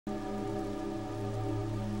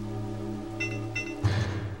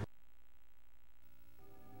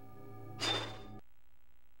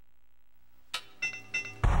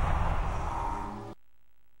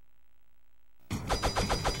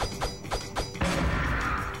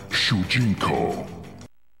Shujinko.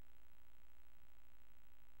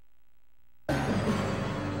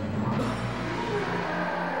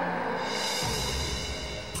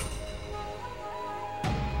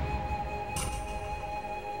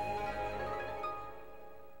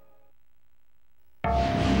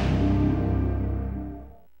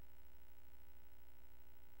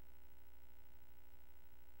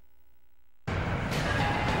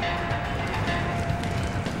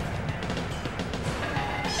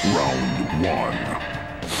 Round 1.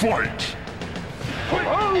 Fight!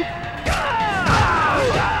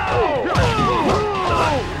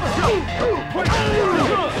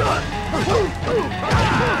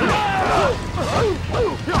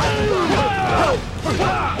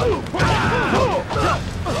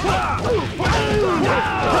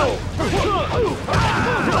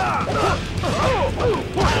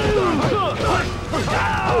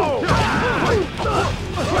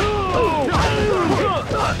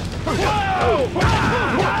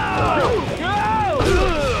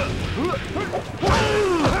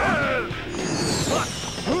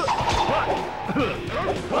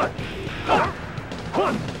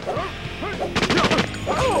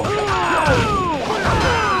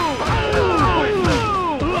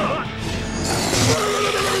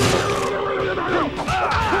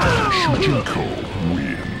 Shujinko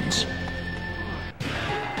wins.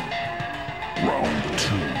 Round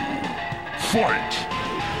 2. Fight!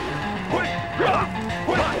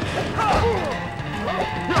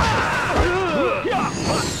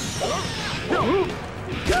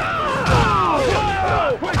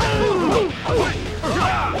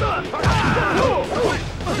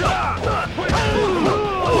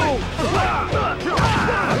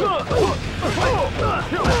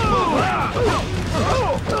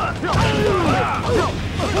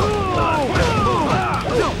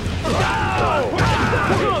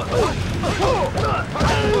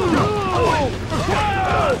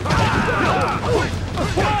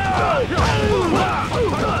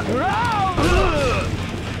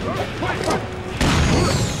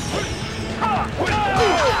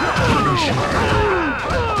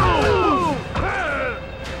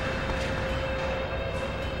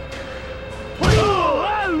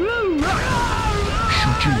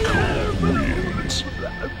 Shujinko wins.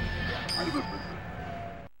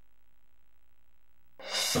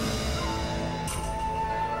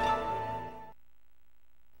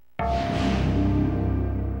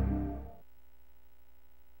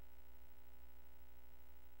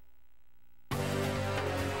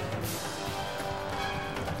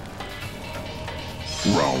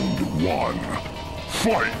 Round 1.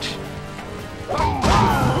 Fight!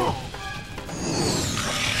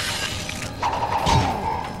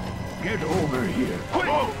 Get over here.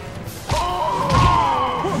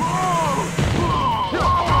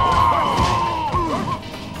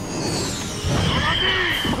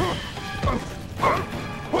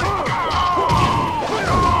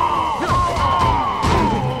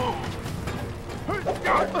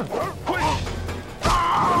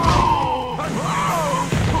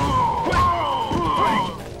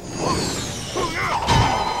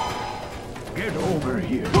 Get over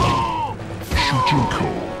here. Shujinko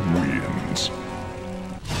wins.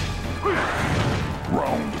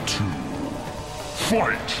 Round 2.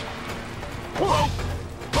 Fight!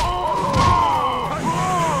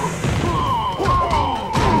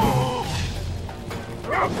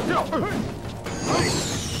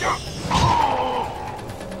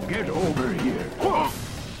 Get over here.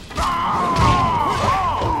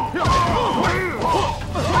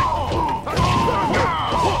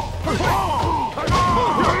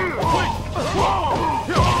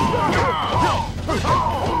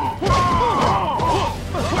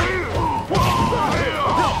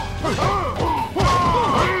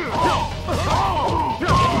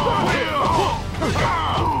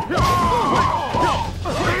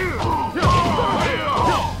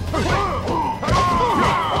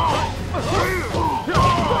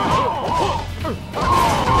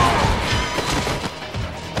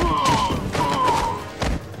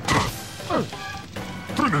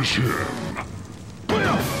 Finish him!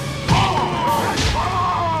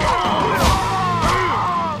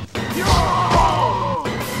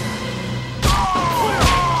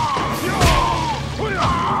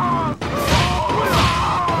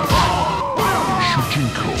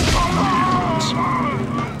 Shujinko wins.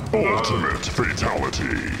 Ultimate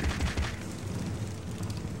fatality.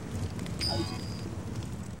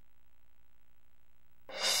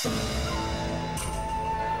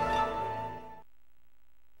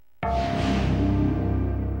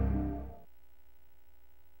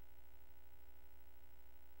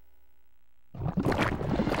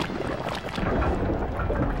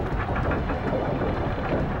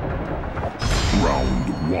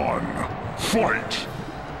 Fight!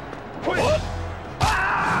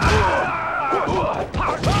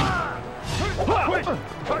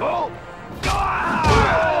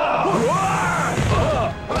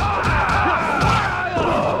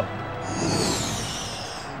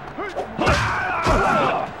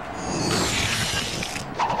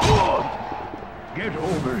 Get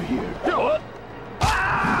over here.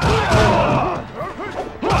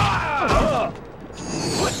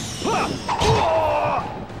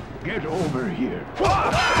 Get over here.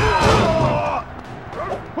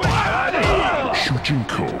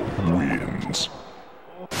 Shujinko wins.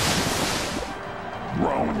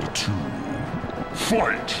 Round 2.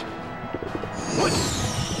 Fight!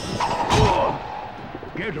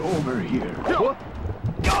 Get over here.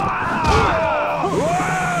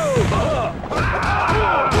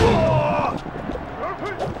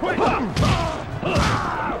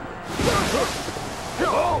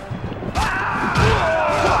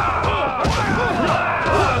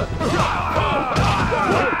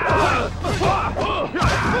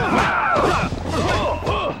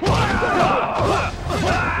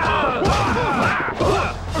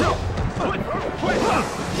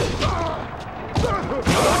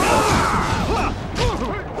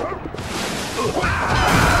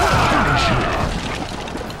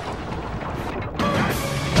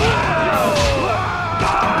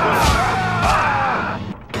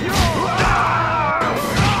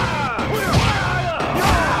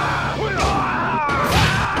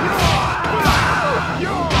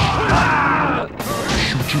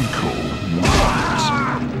 Shujinko wins.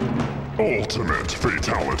 Ultimate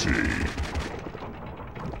fatality.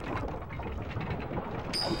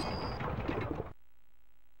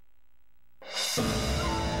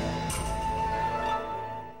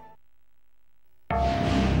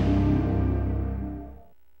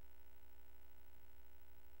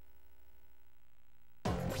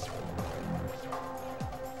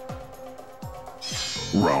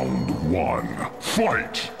 Round 1.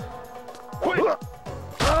 Fight!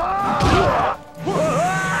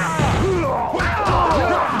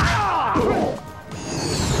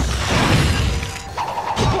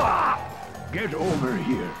 Get over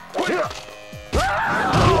here.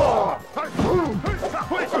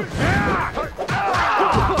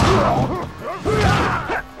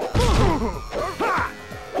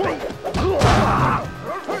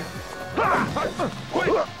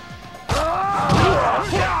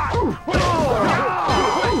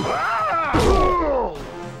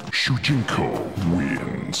 Shujinko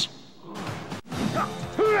wins.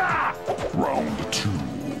 Round 2.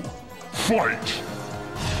 Fight!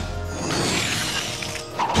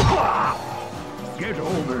 Get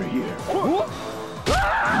over here.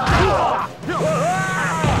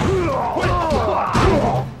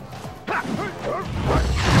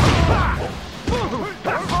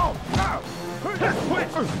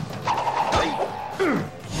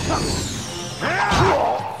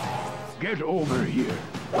 Get over here.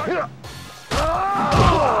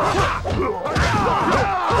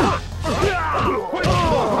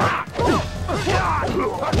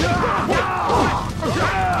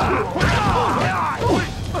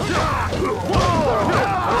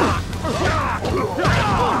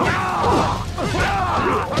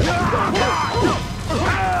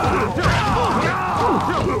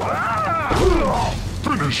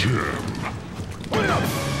 Finish him!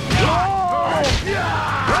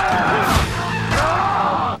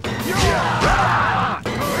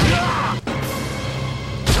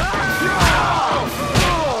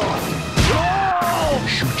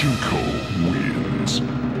 Shujinko wins.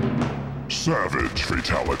 Savage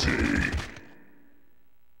fatality.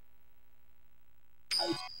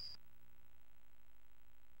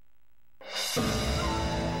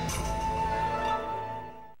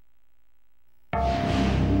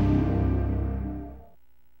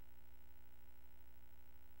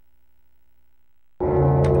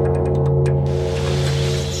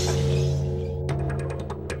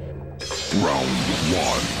 Round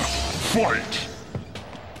 1. Fight!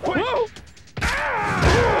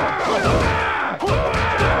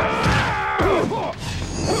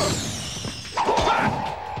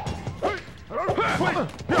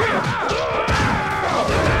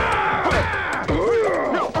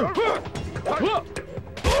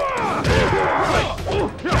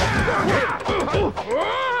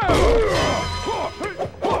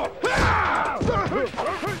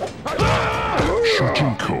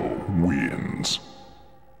 Shujinko wins.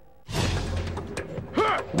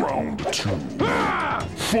 Round 2.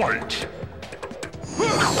 Fight!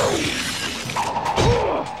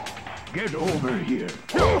 Get over here.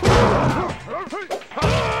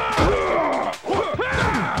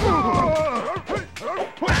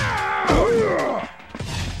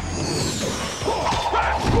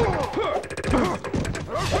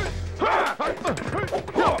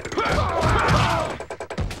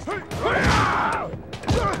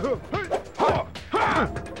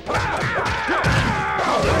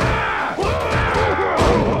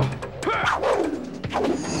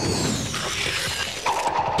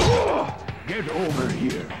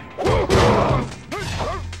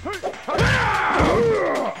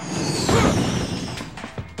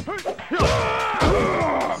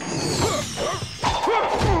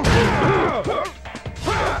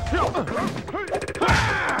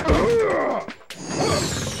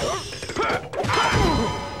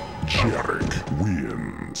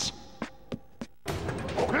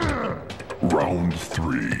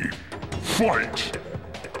 Fight!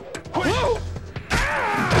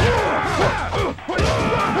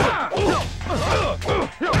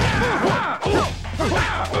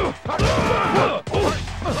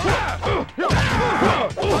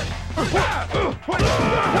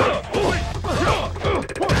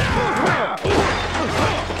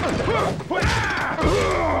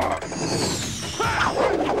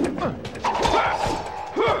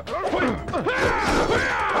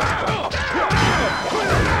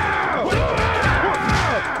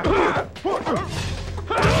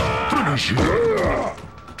 Finish him!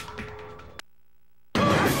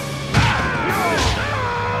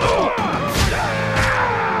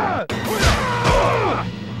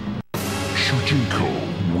 Shujinko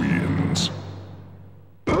wins.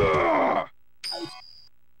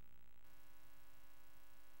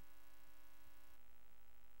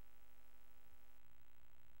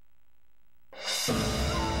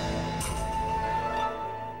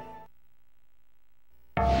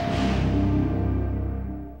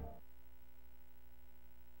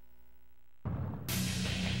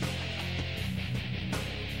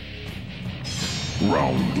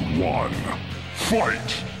 Round 1.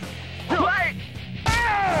 Fight!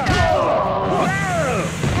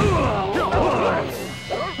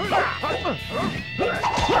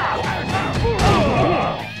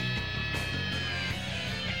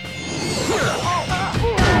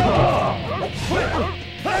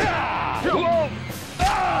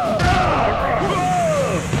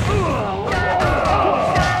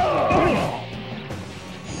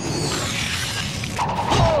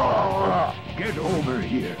 Get over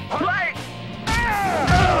here.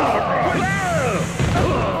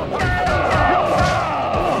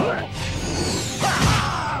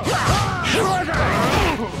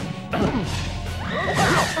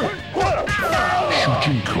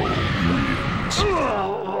 Shujinko wins.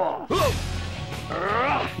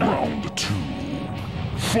 Round 2.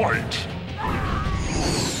 Fight!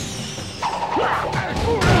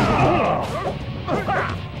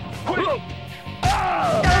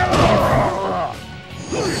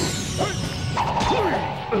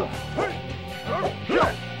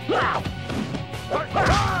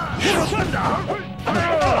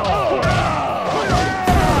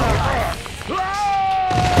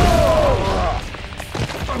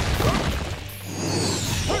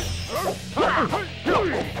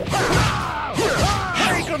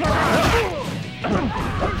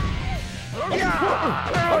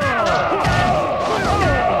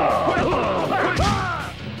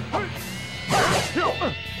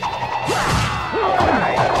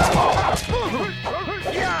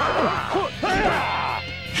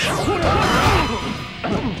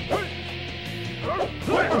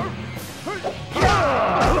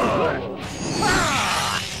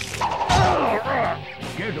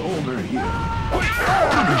 Get over here.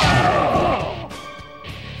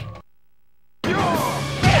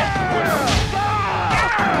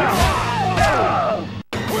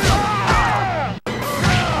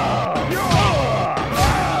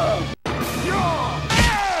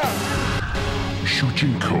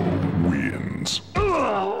 Shujinko wins.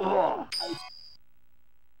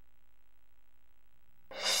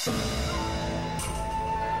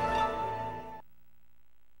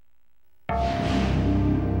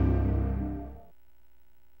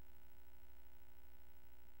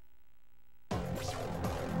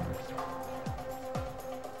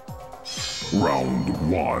 Round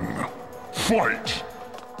 1. Fight!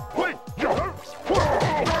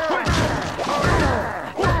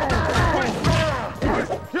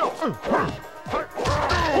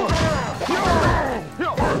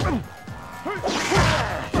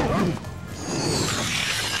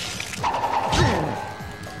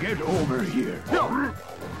 Get over here.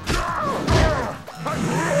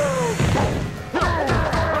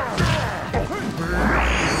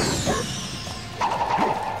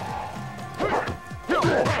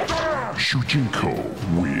 Shujinko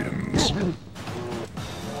wins.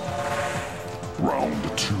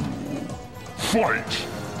 Round 2. Fight!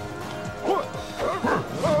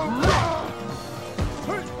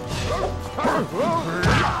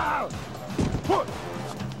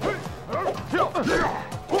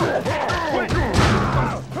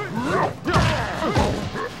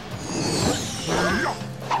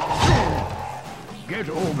 Get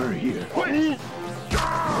over here.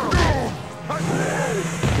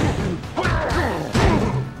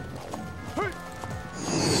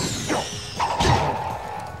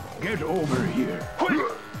 Get over here.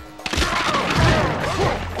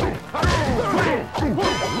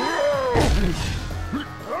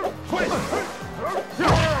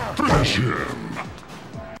 Finish him!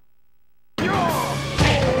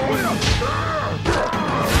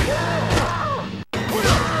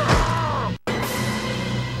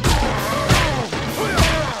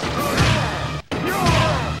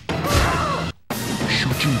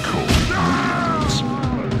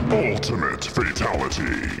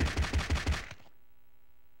 Fatality.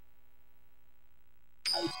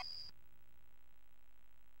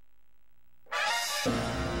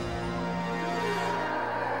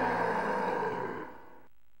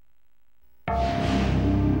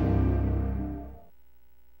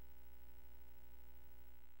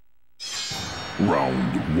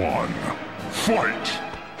 Round 1. Fight!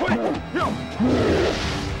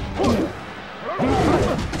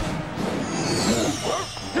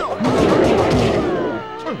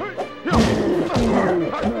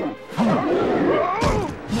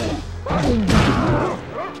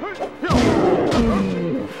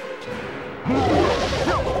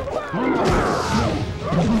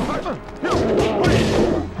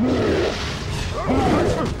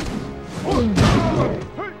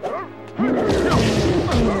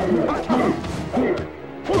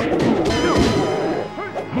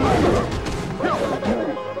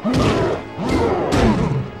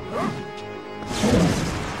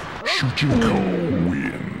 Shujinko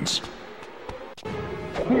wins.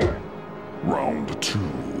 Round 2.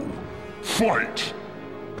 Fight!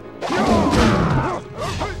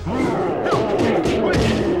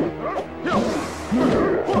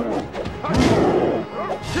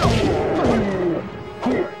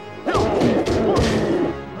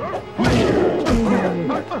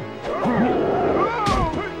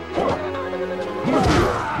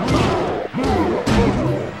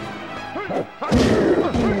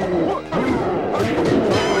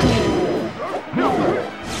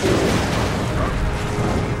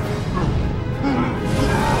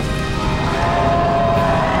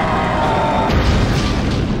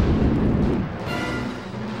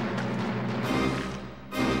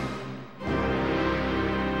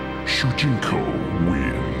 Shujinko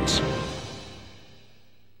wins.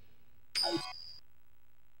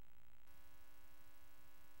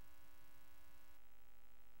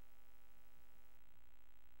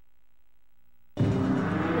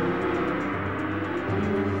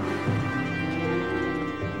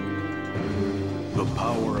 The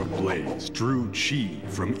power of Blaze drew chi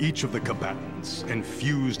from each of the combatants and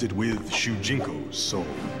fused it with Shujinko's soul.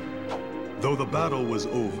 Though the battle was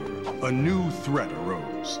over, a new threat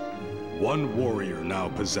arose. One warrior now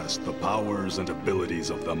possessed the powers and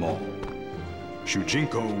abilities of them all.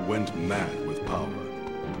 Shujinko went mad with power.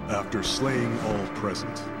 After slaying all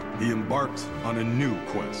present, he embarked on a new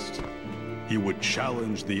quest. He would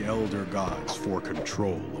challenge the Elder Gods for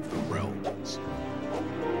control of the realms.